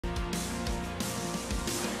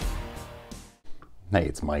Hey,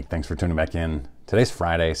 it's Mike. Thanks for tuning back in. Today's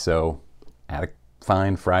Friday, so Attic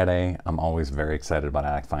Find Friday. I'm always very excited about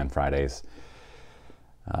Attic Find Fridays.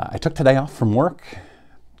 I took today off from work. I'm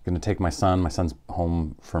going to take my son. My son's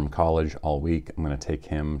home from college all week. I'm going to take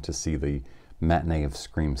him to see the matinee of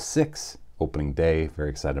Scream 6 opening day.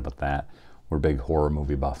 Very excited about that. We're big horror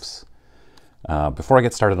movie buffs. Before I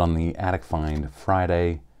get started on the Attic Find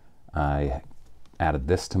Friday, I added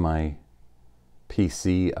this to my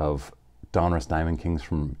PC of Donruss Diamond Kings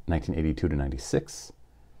from 1982 to 96,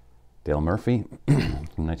 Dale Murphy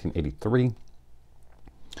from 1983,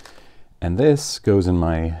 and this goes in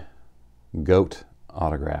my GOAT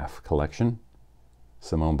autograph collection,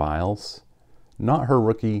 Simone Biles. Not her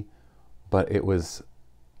rookie, but it was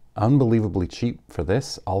unbelievably cheap for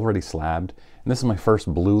this, already slabbed, and this is my first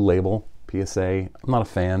blue label PSA. I'm not a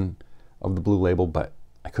fan of the blue label, but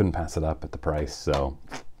I couldn't pass it up at the price, so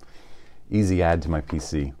easy add to my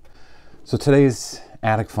PC. So today's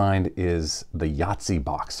Attic Find is the Yahtzee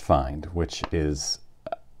box find, which is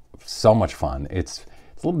so much fun. It's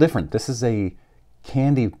a little different. This is a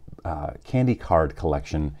candy card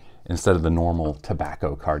collection instead of the normal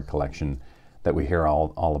tobacco card collection that we hear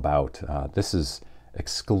all about. This is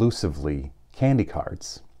exclusively candy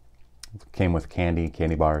cards. It came with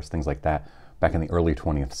candy bars, things like that, back in the early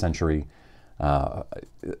 20th century.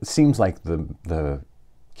 It seems like the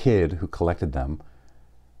kid who collected them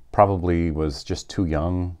probably was just too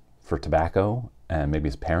young for tobacco, and maybe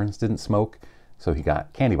his parents didn't smoke, so he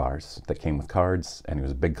got candy bars that came with cards, and he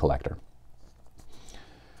was a big collector.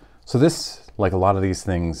 So this, like a lot of these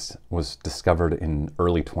things, was discovered in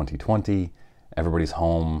early 2020. Everybody's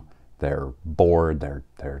home, they're bored,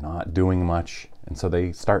 they're not doing much, and so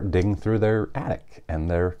they start digging through their attic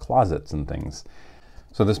and their closets and things.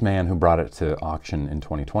 So this man who brought it to auction in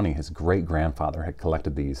 2020, his great-grandfather had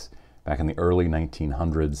collected these back in the early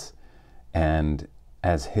 1900s, and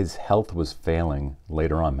as his health was failing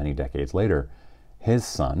later on, many decades later, his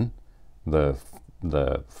son, the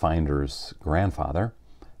finder's grandfather,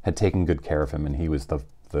 had taken good care of him, and he was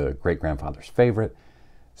the great-grandfather's favorite.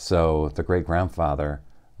 So the great-grandfather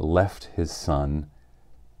left his son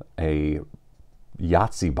a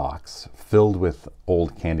Yahtzee box filled with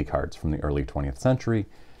old candy cards from the early 20th century,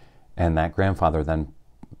 and that grandfather then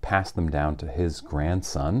passed them down to his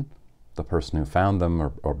grandson, the person who found them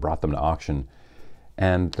or brought them to auction.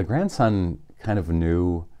 And the grandson kind of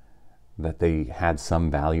knew that they had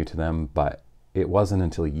some value to them, but it wasn't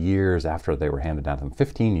until years after they were handed down to him,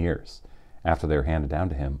 15 years after they were handed down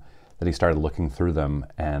to him, that he started looking through them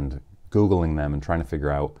and Googling them and trying to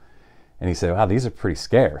figure out. And he said, wow, these are pretty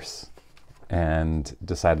scarce, and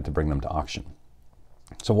decided to bring them to auction.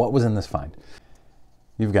 So what was in this find?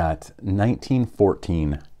 You've got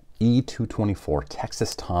 1914 E224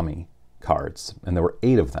 Texas Tommy cards, and there were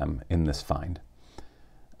 8 of them in this find.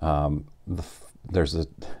 There's a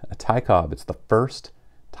Ty Cobb. It's the first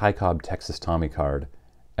Ty Cobb Texas Tommy card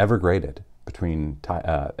ever graded between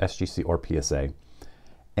SGC or PSA,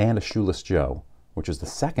 and a Shoeless Joe, which is the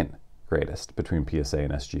second greatest between PSA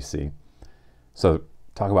and SGC. So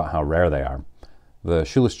talk about how rare they are. The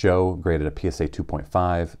Shoeless Joe graded a PSA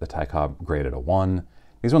 2.5, the Ty Cobb graded a 1.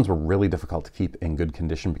 These ones were really difficult to keep in good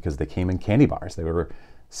condition because they came in candy bars. They were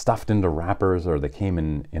stuffed into wrappers, or they came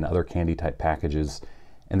in other candy type packages,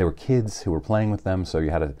 and there were kids who were playing with them, so you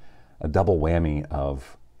had a double whammy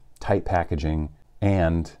of tight packaging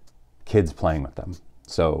and kids playing with them.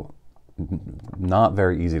 So not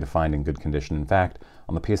very easy to find in good condition. In fact,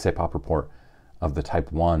 on the PSA Pop Report of the Type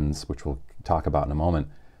 1s, which we'll talk about in a moment,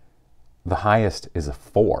 the highest is a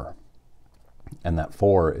 4, and that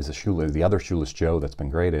 4 is the other Shoeless Joe that's been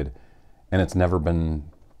graded, and it's never been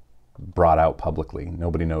brought out publicly.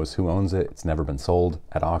 Nobody knows who owns it. It's never been sold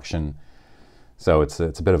at auction, so it's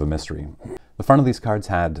a bit of a mystery. The front of these cards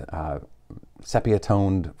had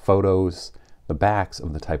sepia-toned photos. The backs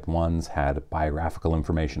of the Type 1s had biographical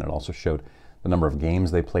information. It also showed the number of games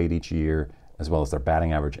they played each year, as well as their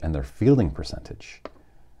batting average and their fielding percentage.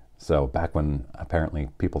 So back when apparently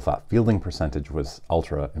people thought fielding percentage was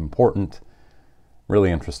ultra important.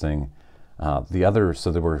 Really interesting. So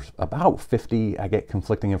there were about 50, I get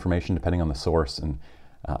conflicting information depending on the source. And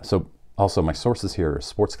so also my sources here are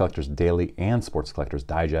Sports Collectors Daily and Sports Collectors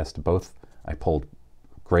Digest. Both, I pulled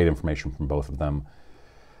great information from both of them.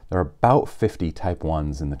 There are about 50 Type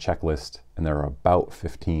 1s in the checklist, and there are about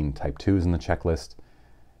 15 Type 2s in the checklist.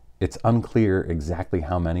 It's unclear exactly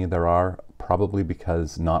how many there are, probably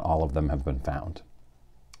because not all of them have been found.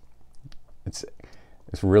 It's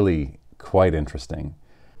really quite interesting.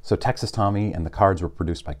 So Texas Tommy and the cards were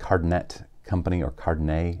produced by Cardnet Company, or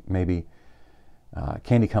Cardnet maybe,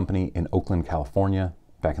 candy company in Oakland, California,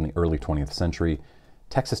 back in the early 20th century.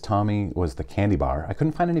 Texas Tommy was the candy bar. I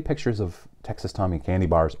couldn't find any pictures of Texas Tommy candy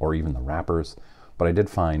bars or even the wrappers, but I did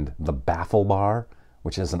find the Baffle Bar,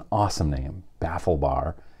 which is an awesome name, Baffle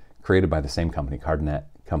Bar, created by the same company, Cardinette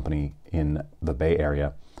Company in the Bay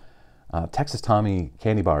Area. Texas Tommy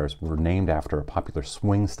candy bars were named after a popular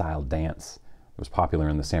swing-style dance that was popular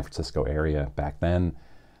in the San Francisco area back then.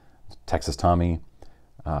 Texas Tommy,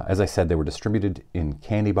 as I said, they were distributed in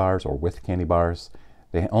candy bars or with candy bars.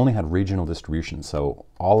 They only had regional distribution, so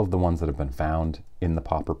all of the ones that have been found in the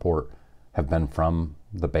Pop Report have been from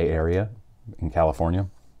the Bay Area in California.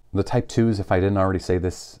 The Type 2s, if I didn't already say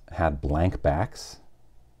this, had blank backs.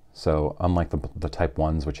 So unlike the Type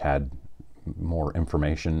 1s, which had more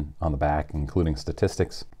information on the back, including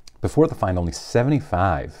statistics, before the find, only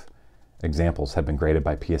 75 examples had been graded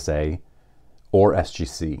by PSA or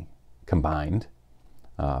SGC combined.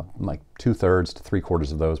 Like 2/3 to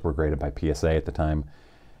 3/4 of those were graded by PSA at the time.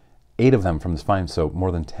 8 of them from this find, so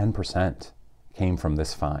more than 10% came from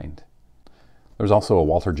this find. There was also a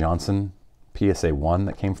Walter Johnson PSA 1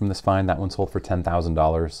 that came from this find. That one sold for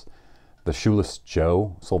 $10,000. The Shoeless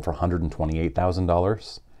Joe sold for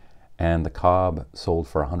 $128,000. And the Cobb sold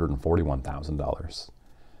for $141,000.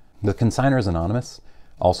 The consigner is anonymous,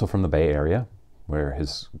 also from the Bay Area, where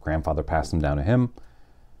his grandfather passed them down to him.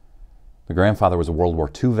 The grandfather was a World War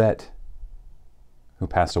II vet who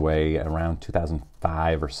passed away around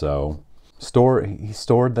 2005 or so. He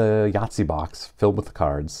stored the Yahtzee box filled with the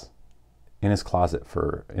cards in his closet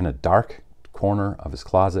in a dark corner of his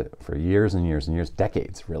closet for years and years and years,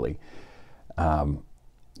 decades really.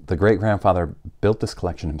 The great-grandfather built this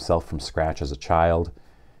collection himself from scratch as a child.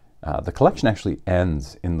 The collection actually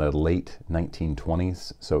ends in the late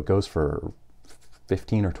 1920s, so it goes for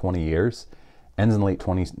 15 or 20 years. Ends in the late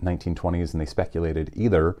 1920s, and they speculated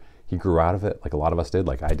either he grew out of it, like a lot of us did,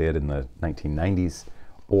 like I did in the 1990s,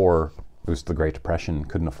 or it was the Great Depression,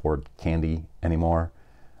 couldn't afford candy anymore.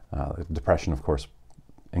 The Depression, of course,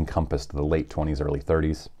 encompassed the late 20s, early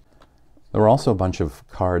 30s. There were also a bunch of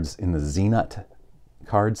cards in the Z-Nut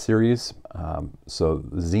card series. So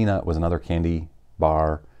Z-Nut was another candy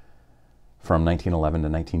bar from 1911 to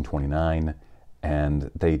 1929, and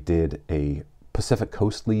they did a Pacific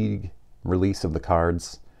Coast League release of the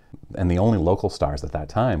cards, and the only local stars at that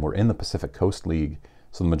time were in the Pacific Coast League,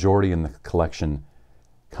 so the majority in the collection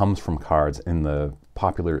comes from cards in the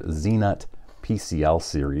popular Z-Nut PCL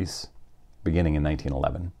series beginning in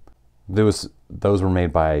 1911. Those were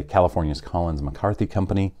made by California's Collins McCarthy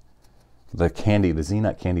Company. The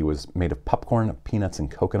Z-Nut candy was made of popcorn, peanuts,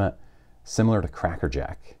 and coconut, similar to Cracker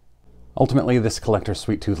Jack. Ultimately, this collector's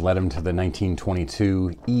sweet tooth led him to the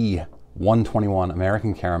 1922 E121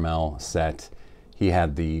 American Caramel set. He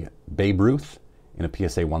had the Babe Ruth in a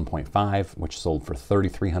PSA 1.5, which sold for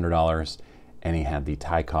 $3,300, and he had the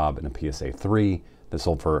Ty Cobb in a PSA 3 that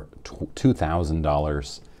sold for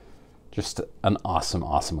 $2,000. Just an awesome,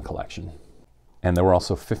 awesome collection. And there were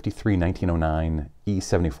also 53 1909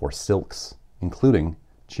 E74 silks, including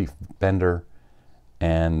Chief Bender,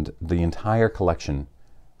 and the entire collection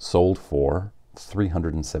sold for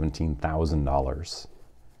 $317,000.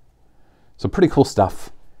 So pretty cool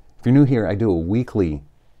stuff. If you're new here, I do a weekly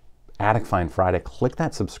Attic Find Friday. Click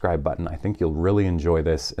that subscribe button. I think you'll really enjoy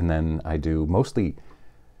this. And then I do mostly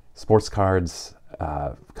sports cards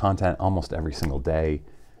content almost every single day.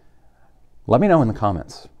 Let me know in the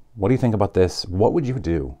comments. What do you think about this? What would you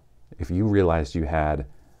do if you realized you had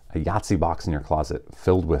a Yahtzee box in your closet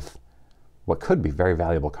filled with what could be very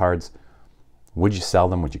valuable cards? Would you sell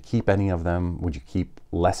them? Would you keep any of them? Would you keep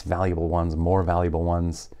less valuable ones, more valuable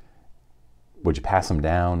ones? Would you pass them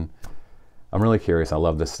down? I'm really curious. I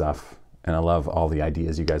love this stuff, and I love all the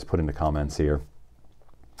ideas you guys put into comments here.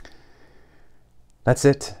 That's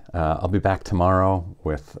it. I'll be back tomorrow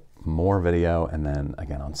with more video, and then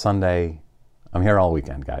again on Sunday. I'm here all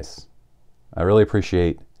weekend, guys. I really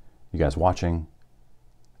appreciate you guys watching.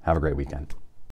 Have a great weekend.